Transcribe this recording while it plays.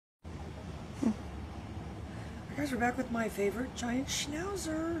surprise, we're back with my favorite giant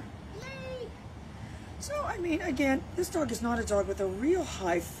schnauzer. Yay! So, I mean, again, this dog is not a dog with a real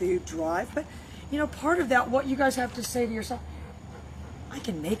high food drive, but, you know, part of that, what you guys have to say to yourself, I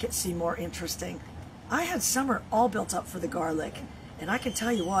can make it seem more interesting. I had Summer all built up for the garlic, and I can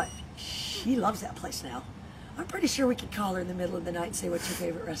tell you what, she loves that place now. I'm pretty sure we could call her in the middle of the night and say, what's your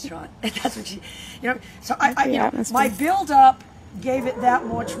favorite restaurant? And that's what she, you know, so you know, my build up gave it that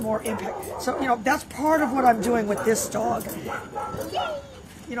much more impact. So, you know, that's part of what I'm doing with this dog.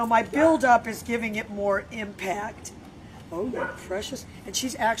 You know, my build up is giving it more impact. Oh, you're precious. And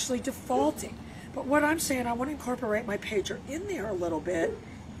she's actually defaulting. But what I'm saying, I want to incorporate my pager in there a little bit.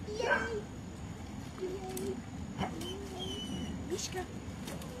 Yay! Yay! Mishka.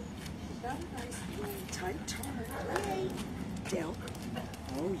 Got a nice tight turn. Yay! Down.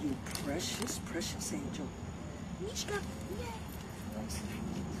 Oh, you precious, precious angel. Mishka. Yay! Nice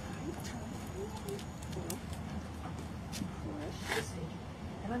tight turn. Down. Precious angel.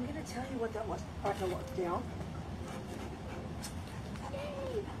 And I'm going to tell you what that was. All right, now look. Down.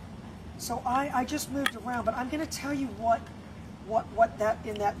 Yay! So I just moved around, but I'm going to tell you what that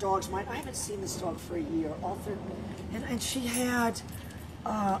in that dog's mind. I haven't seen this dog for a year. All through, and she had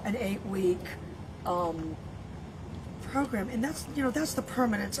an 8-week program, and that's, you know, that's the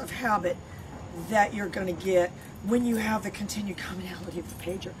permanence of habit that you're going to get when you have the continued commonality of the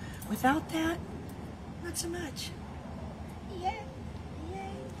pager. Without that, not so much. Yay! Yay!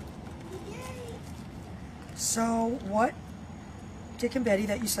 Yay! So what, Dick and Betty,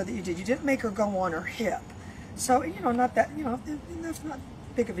 that you said that you didn't make her go on her hip. So, you know, not that, you know, that's not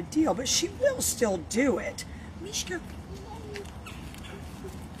big of a deal, but she will still do it. Mishka.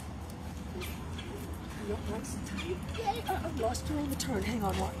 Nice and tight. Yay! I've lost her on the turn. Hang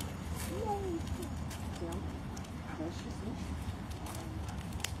on, one. Yay! Down. Precious.